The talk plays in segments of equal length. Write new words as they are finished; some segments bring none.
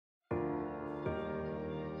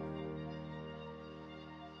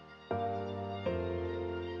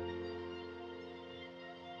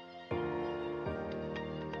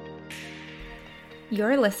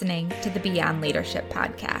You're listening to the Beyond Leadership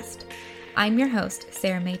podcast. I'm your host,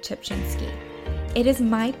 Sarah Mae Chipchinsky. It is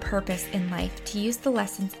my purpose in life to use the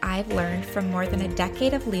lessons I've learned from more than a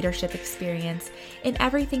decade of leadership experience in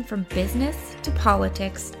everything from business to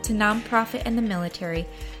politics to nonprofit and the military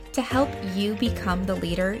to help you become the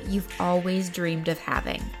leader you've always dreamed of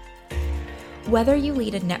having. Whether you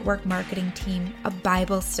lead a network marketing team, a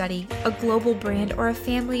Bible study, a global brand, or a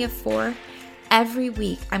family of 4, every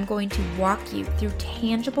week I'm going to walk you through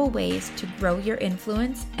tangible ways to grow your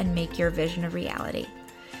influence and make your vision a reality.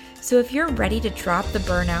 So if you're ready to drop the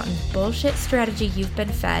burnout and bullshit strategy you've been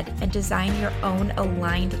fed and design your own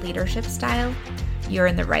aligned leadership style, you're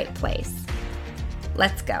in the right place.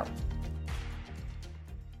 Let's go.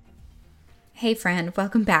 Hey friend,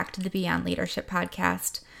 welcome back to the Beyond Leadership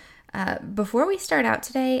podcast. Before we start out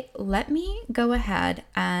today, let me go ahead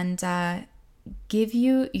and give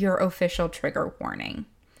you your official trigger warning.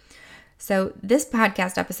 So this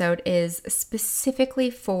podcast episode is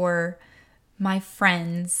specifically for my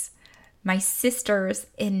friends, my sisters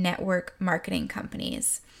in network marketing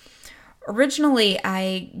companies. Originally,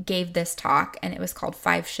 I gave this talk and it was called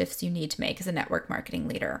 5 Shifts You Need to Make as a Network Marketing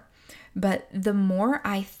Leader. But the more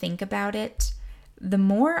I think about it, the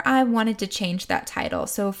more I wanted to change that title.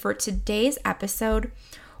 So for today's episode,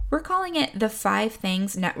 we're calling it the 5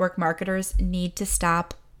 Things Network Marketers Need to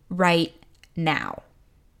Stop Right Now.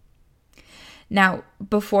 Now,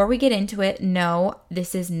 before we get into it, no,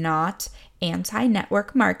 this is not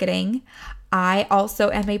anti-network marketing. I also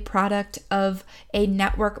am a product of a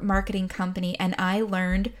network marketing company, and I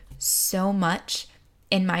learned so much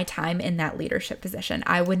in my time in that leadership position.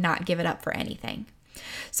 I would not give it up for anything.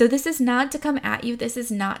 So this is not to come at you. This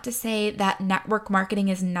is not to say that network marketing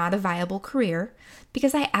is not a viable career,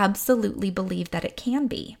 because I absolutely believe that it can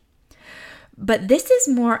be. But this is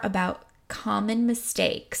more about common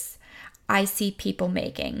mistakes I see people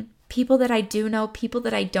making. People that I do know, people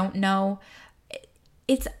that I don't know.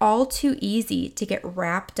 It's all too easy to get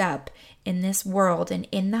wrapped up in this world and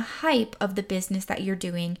in the hype of the business that you're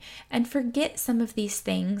doing and forget some of these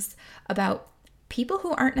things about people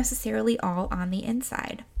who aren't necessarily all on the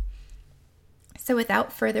inside. So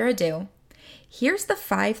without further ado, here's the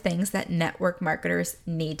 5 things that network marketers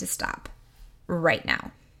need to stop right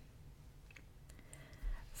now.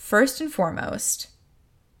 First and foremost,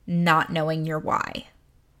 not knowing your why.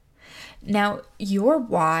 Now, your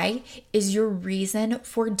why is your reason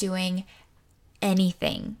for doing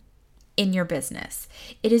anything in your business.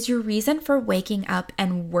 It is your reason for waking up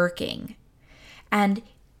and working. And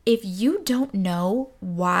if you don't know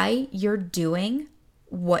why you're doing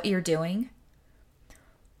what you're doing,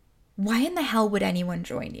 why in the hell would anyone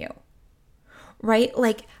join you? Right?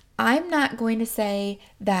 Like, I'm not going to say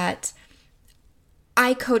that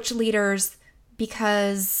I coach leaders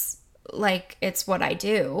because, like, it's what I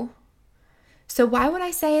do. So why would I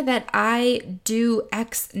say that I do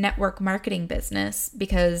X network marketing business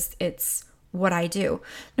because it's what I do?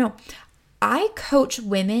 No, I coach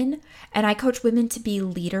women, and I coach women to be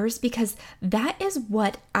leaders because that is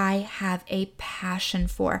what I have a passion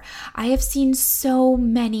for. I have seen so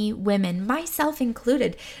many women, myself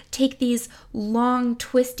included, take these long,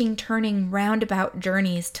 twisting, turning, roundabout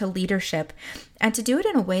journeys to leadership, and to do it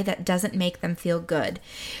in a way that doesn't make them feel good.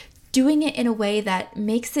 Doing it in a way that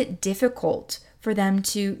makes it difficult for them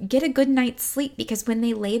to get a good night's sleep, because when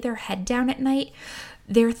they lay their head down at night,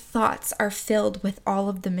 their thoughts are filled with all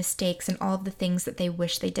of the mistakes and all of the things that they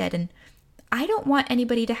wish they did. And I don't want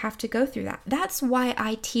anybody to have to go through that. That's why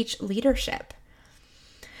I teach leadership.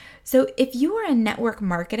 So if you are in network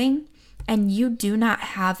marketing and you do not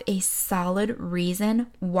have a solid reason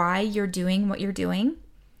why you're doing what you're doing,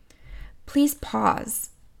 please pause,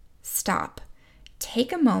 stop,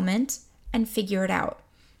 take a moment, and figure it out.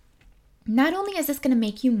 Not only is this going to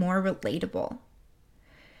make you more relatable,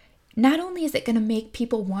 not only is it going to make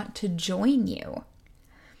people want to join you,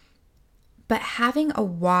 but having a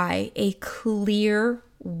why, a clear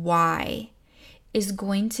why, is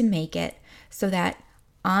going to make it so that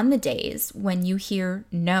on the days when you hear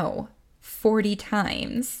no 40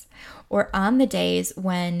 times, or on the days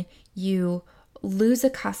when you lose a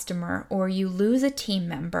customer, or you lose a team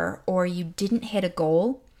member, or you didn't hit a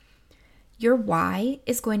goal, your why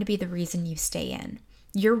is going to be the reason you stay in.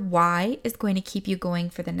 Your why is going to keep you going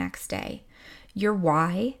for the next day. Your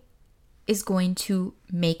why is going to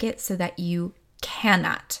make it so that you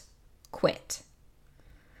cannot quit.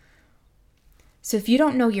 So if you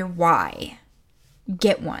don't know your why,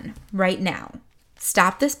 get one right now.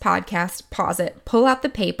 Stop this podcast, pause it, pull out the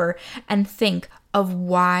paper, and think of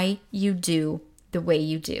why you do the way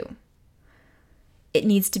you do. It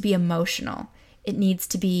needs to be emotional. It needs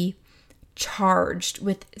to be charged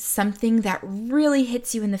with something that really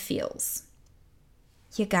hits you in the feels,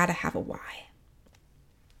 you gotta have a why.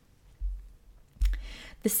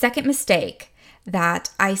 The second mistake that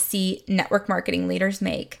I see network marketing leaders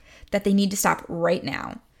make that they need to stop right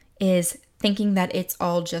now is thinking that it's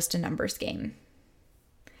all just a numbers game.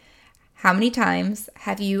 How many times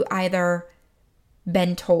have you either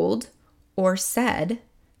been told or said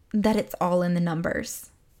that it's all in the numbers?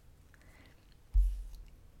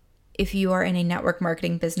 If you are in a network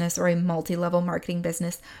marketing business or a multi-level marketing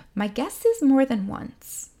business, my guess is more than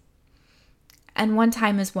once. And one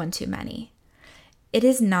time is one too many. It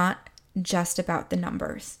is not just about the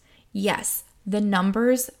numbers. Yes, the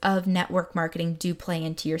numbers of network marketing do play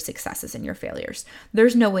into your successes and your failures.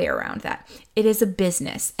 There's no way around that. It is a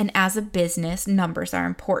business, and as a business, numbers are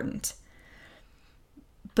important.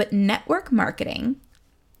 But network marketing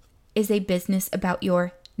is a business about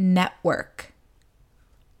your network.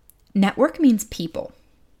 Network means people.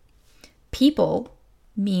 People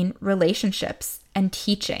mean relationships and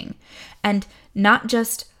teaching, and not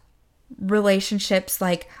just relationships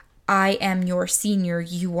like I am your senior,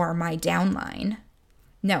 you are my downline.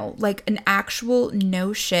 No, like an actual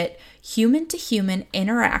no shit, human to human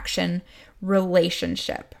interaction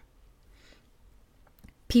relationship.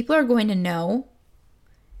 People are going to know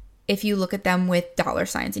if you look at them with dollar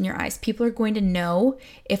signs in your eyes. People are going to know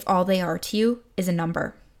if all they are to you is a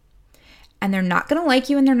number. And they're not going to like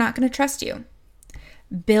you and they're not going to trust you.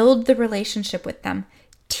 Build the relationship with them.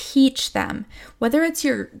 Teach them. Whether it's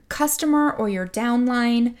your customer or your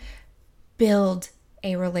downline, build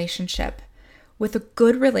a relationship. With a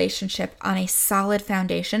good relationship on a solid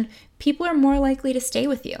foundation, people are more likely to stay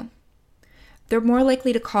with you. They're more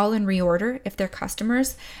likely to call and reorder if they're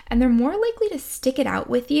customers, and they're more likely to stick it out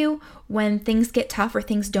with you when things get tough or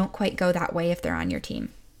things don't quite go that way if they're on your team.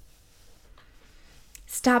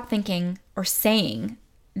 Stop thinking or saying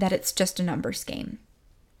that it's just a numbers game,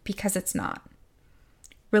 because it's not.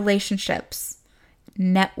 Relationships,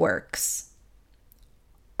 networks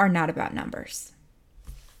are not about numbers.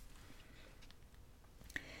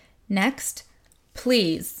 Next,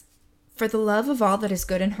 please, for the love of all that is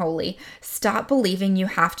good and holy, stop believing you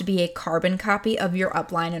have to be a carbon copy of your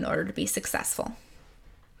upline in order to be successful.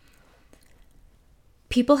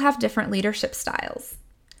 People have different leadership styles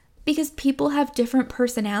because people have different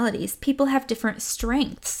personalities. People have different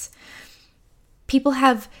strengths. People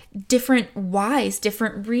have different whys,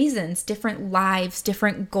 different reasons, different lives,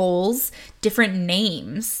 different goals, different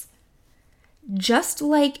names. Just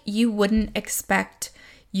like you wouldn't expect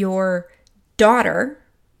your daughter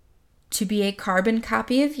to be a carbon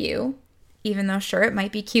copy of you, even though sure, it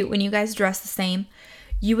might be cute when you guys dress the same,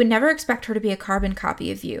 you would never expect her to be a carbon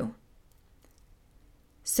copy of you.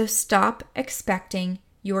 So stop expecting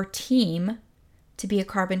your team to be a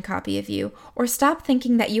carbon copy of you, or stop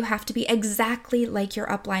thinking that you have to be exactly like your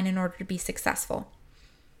upline in order to be successful.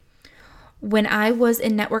 When I was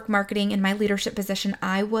in network marketing in my leadership position,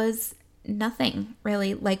 I was nothing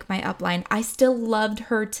really like my upline. I still loved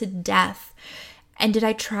her to death. And did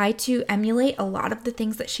I try to emulate a lot of the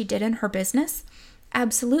things that she did in her business?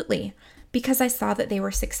 Absolutely, because I saw that they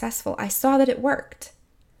were successful. I saw that it worked.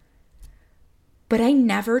 But I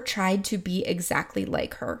never tried to be exactly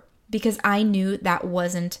like her because I knew that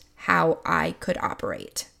wasn't how I could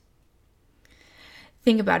operate.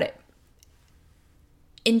 Think about it.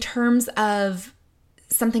 In terms of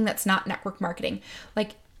something that's not network marketing,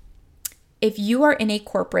 like if you are in a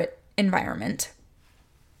corporate environment,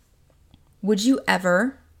 would you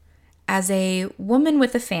ever, as a woman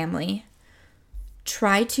with a family,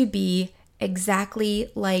 try to be exactly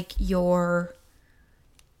like your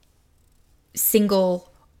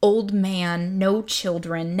single, old man, no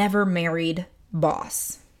children, never married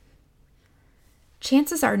boss?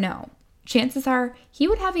 Chances are no. Chances are he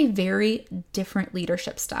would have a very different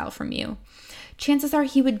leadership style from you. Chances are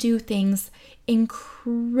he would do things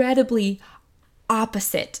incredibly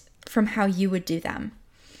opposite from how you would do them.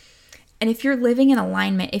 And if you're living in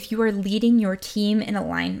alignment, if you are leading your team in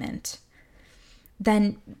alignment,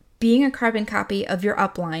 then being a carbon copy of your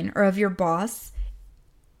upline or of your boss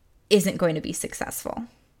isn't going to be successful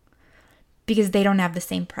because they don't have the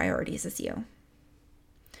same priorities as you.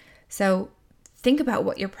 So think about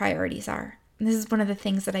what your priorities are. And this is one of the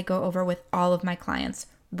things that I go over with all of my clients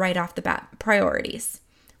right off the bat. Priorities.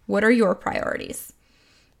 What are your priorities?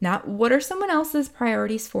 Not what are someone else's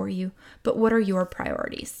priorities for you, but what are your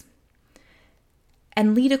priorities?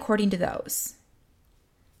 And lead according to those.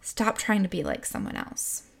 Stop trying to be like someone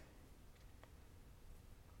else.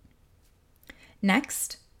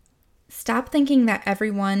 Next, stop thinking that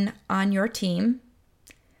everyone on your team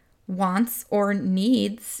wants or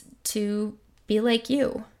needs to be like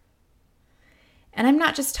you. And I'm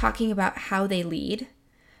not just talking about how they lead,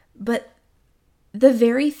 but the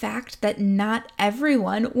very fact that not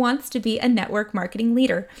everyone wants to be a network marketing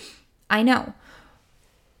leader. I know.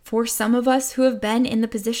 For some of us who have been in the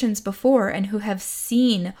positions before and who have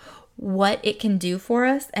seen what it can do for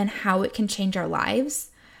us and how it can change our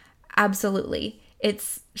lives, absolutely.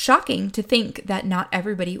 It's shocking to think that not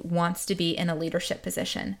everybody wants to be in a leadership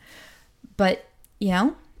position. But,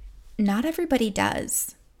 not everybody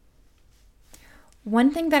does. One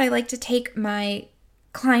thing that I like to take my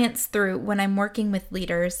clients through when I'm working with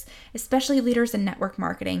leaders, especially leaders in network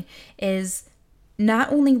marketing, is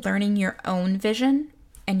not only learning your own vision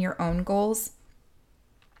and your own goals,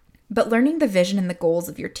 but learning the vision and the goals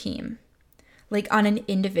of your team, like on an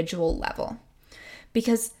individual level.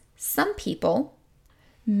 Because some people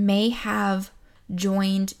may have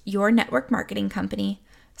joined your network marketing company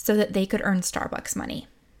so that they could earn Starbucks money.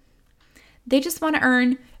 They just want to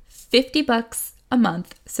earn $50 a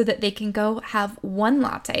month so that they can go have one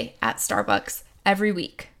latte at Starbucks every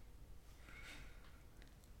week.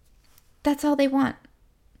 That's all they want.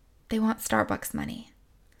 They want Starbucks money.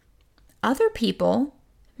 Other people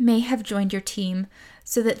may have joined your team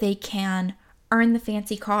so that they can earn the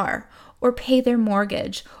fancy car or pay their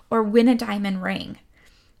mortgage or win a diamond ring.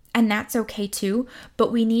 And that's okay too,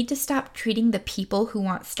 but we need to stop treating the people who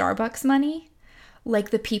want Starbucks money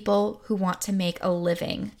like the people who want to make a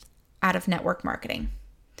living out of network marketing.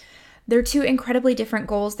 They're two incredibly different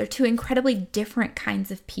goals. They're two incredibly different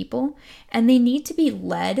kinds of people, and they need to be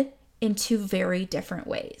led in two very different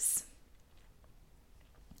ways.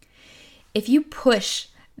 If you push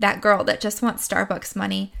that girl that just wants Starbucks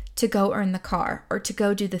money to go earn the car or to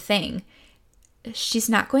go do the thing, she's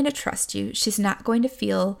not going to trust you. She's not going to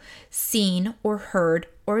feel seen or heard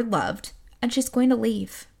or loved, and she's going to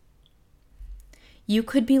leave. You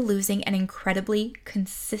could be losing an incredibly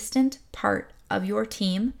consistent part of your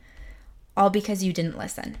team all because you didn't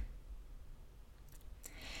listen.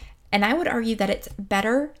 And I would argue that it's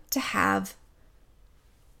better to have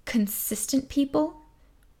consistent people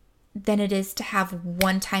than it is to have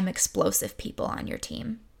one-time explosive people on your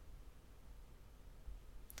team.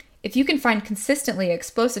 If you can find consistently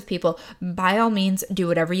explosive people, by all means, do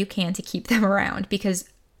whatever you can to keep them around, because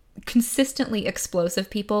consistently explosive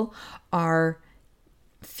people are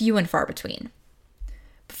few and far between.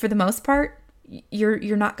 But for the most part,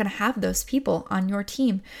 you're not going to have those people on your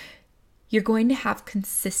team. You're going to have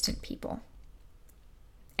consistent people.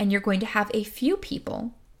 And you're going to have a few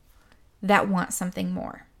people that want something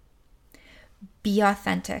more. Be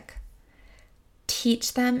authentic.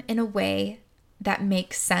 Teach them in a way that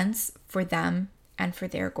makes sense for them and for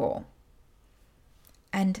their goal.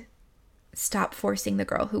 And stop forcing the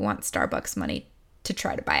girl who wants Starbucks money to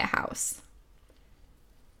try to buy a house.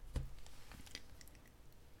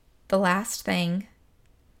 The last thing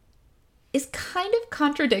is kind of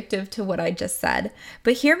contradictory to what I just said,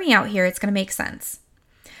 but hear me out here, it's going to make sense.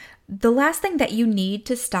 The last thing that you need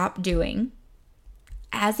to stop doing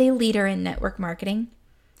as a leader in network marketing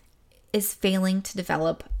is failing to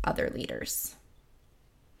develop other leaders.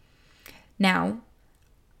 Now,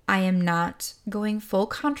 I am not going full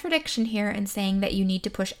contradiction here and saying that you need to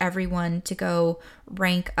push everyone to go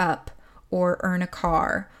rank up or earn a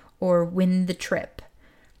car or win the trip.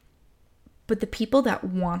 But the people that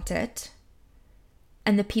want it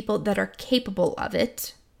and the people that are capable of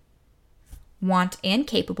it, want and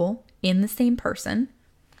capable in the same person,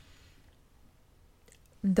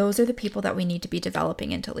 those are the people that we need to be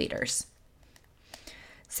developing into leaders.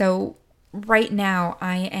 So right now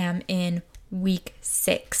I am in week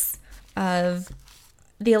 6 of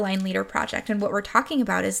the Align Leader Project. And what we're talking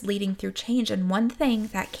about is leading through change. And one thing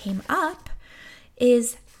that came up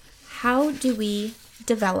is, how do we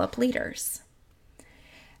develop leaders?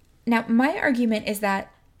 Now, my argument is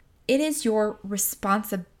that it is your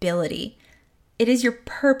responsibility, it is your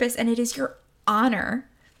purpose, and it is your honor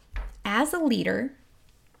as a leader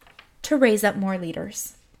to raise up more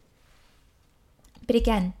leaders. But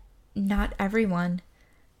again, not everyone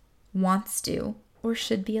wants to or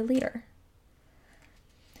should be a leader.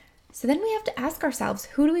 So then we have to ask ourselves,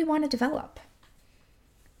 who do we want to develop?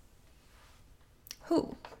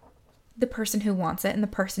 Who? The person who wants it and the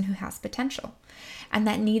person who has potential. And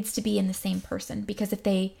that needs to be in the same person, because if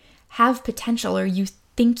they have potential or you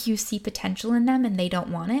think you see potential in them and they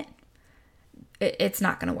don't want it, it's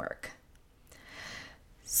not going to work.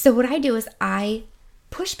 So what I do is I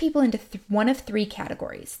push people into one of 3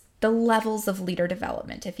 categories, the levels of leader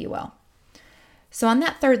development, if you will. So on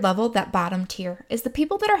that 3rd level, that bottom tier, is the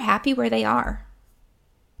people that are happy where they are.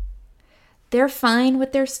 They're fine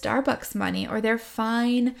with their Starbucks money, or they're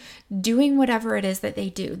fine doing whatever it is that they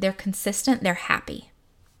do. They're consistent, they're happy.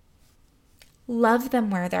 Love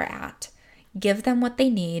them where they're at. Give them what they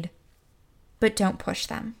need, but don't push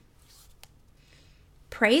them.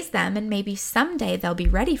 Praise them, and maybe someday they'll be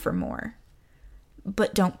ready for more,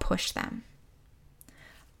 but don't push them.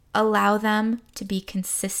 Allow them to be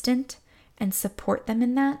consistent and support them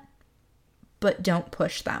in that, but don't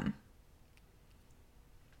push them.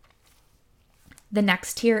 The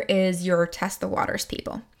next tier is your test the waters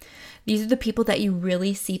people. These are the people that you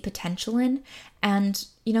really see potential in, and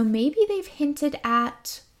maybe they've hinted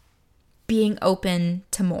at being open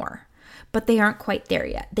to more, but they aren't quite there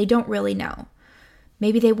yet. They don't really know.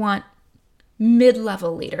 Maybe they want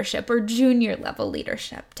mid-level leadership or junior level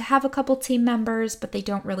leadership, to have a couple team members, but they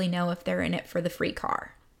don't really know if they're in it for the free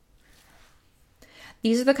car.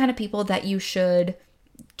 These are the kind of people that you should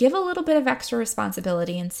give a little bit of extra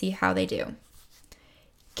responsibility and see how they do.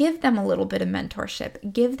 Give them a little bit of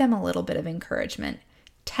mentorship. Give them a little bit of encouragement.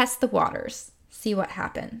 Test the waters. See what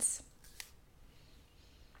happens.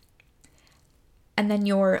 And then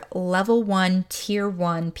your level 1, tier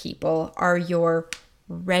 1 people are your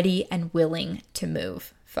ready and willing to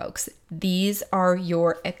move folks. These are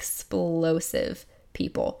your explosive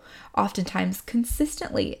people, oftentimes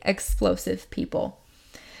consistently explosive people.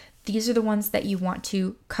 These are the ones that you want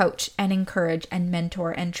to coach and encourage and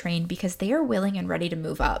mentor and train, because they are willing and ready to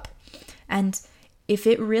move up. And if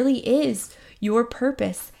it really is your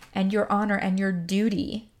purpose and your honor and your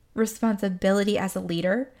duty, responsibility as a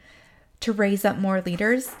leader to raise up more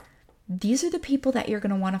leaders, these are the people that you're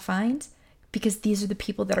going to want to find, because these are the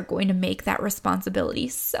people that are going to make that responsibility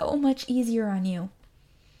so much easier on you.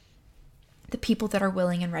 The people that are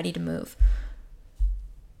willing and ready to move.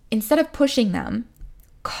 Instead of pushing them,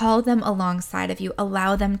 call them alongside of you.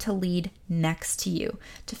 Allow them to lead next to you,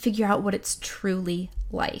 to figure out what it's truly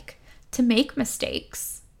like, to make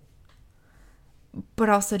mistakes, but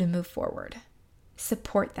also to move forward.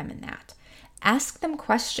 Support them in that. Ask them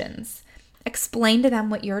questions. Explain to them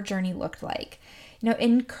what your journey looked like.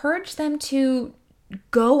 Encourage them to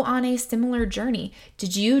go on a similar journey.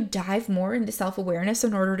 Did you dive more into self-awareness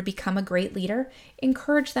in order to become a great leader?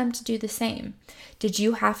 Encourage them to do the same. Did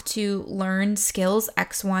you have to learn skills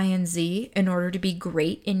X, Y, and Z in order to be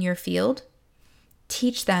great in your field?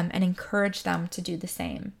 Teach them and encourage them to do the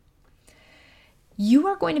same. You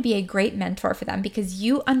are going to be a great mentor for them because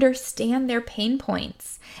you understand their pain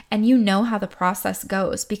points and you know how the process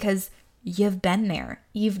goes because you've been there.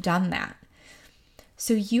 You've done that.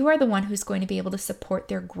 So you are the one who's going to be able to support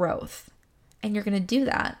their growth. And you're going to do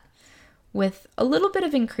that with a little bit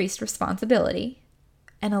of increased responsibility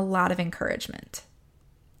and a lot of encouragement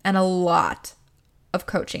and a lot of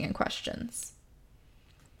coaching and questions.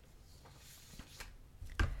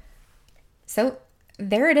 So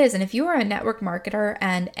there it is. And if you are a network marketer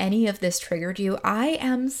and any of this triggered you, I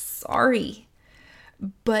am sorry.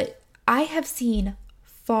 But I have seen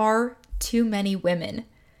far too many women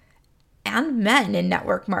and men in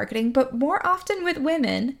network marketing, but more often with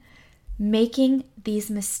women, making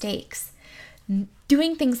these mistakes,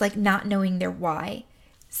 doing things like not knowing their why,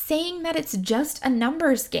 saying that it's just a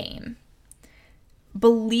numbers game,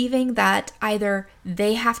 believing that either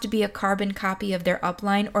they have to be a carbon copy of their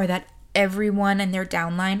upline or that everyone in their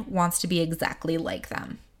downline wants to be exactly like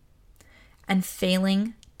them, and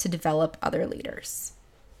failing to develop other leaders.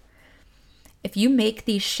 If you make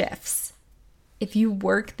these shifts, if you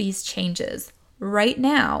work these changes right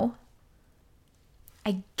now,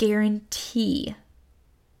 I guarantee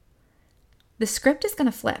the script is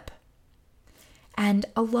going to flip. And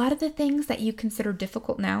a lot of the things that you consider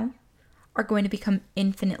difficult now are going to become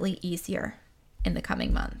infinitely easier in the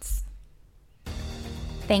coming months.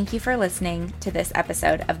 Thank you for listening to this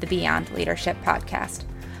episode of the Beyond Leadership Podcast.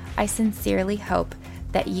 I sincerely hope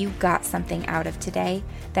that you got something out of today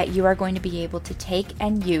that you are going to be able to take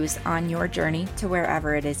and use on your journey to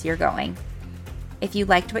wherever it is you're going. If you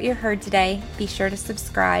liked what you heard today, be sure to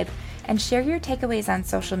subscribe and share your takeaways on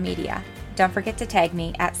social media. Don't forget to tag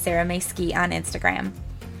me at Sarah May Ski on Instagram.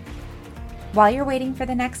 While you're waiting for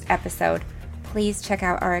the next episode, please check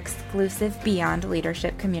out our exclusive Beyond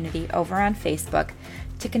Leadership community over on Facebook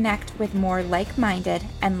to connect with more like-minded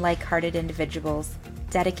and like-hearted individuals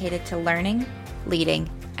dedicated to learning, leading,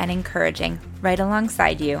 and encouraging right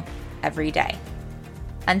alongside you every day.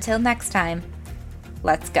 Until next time,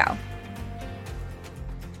 let's go.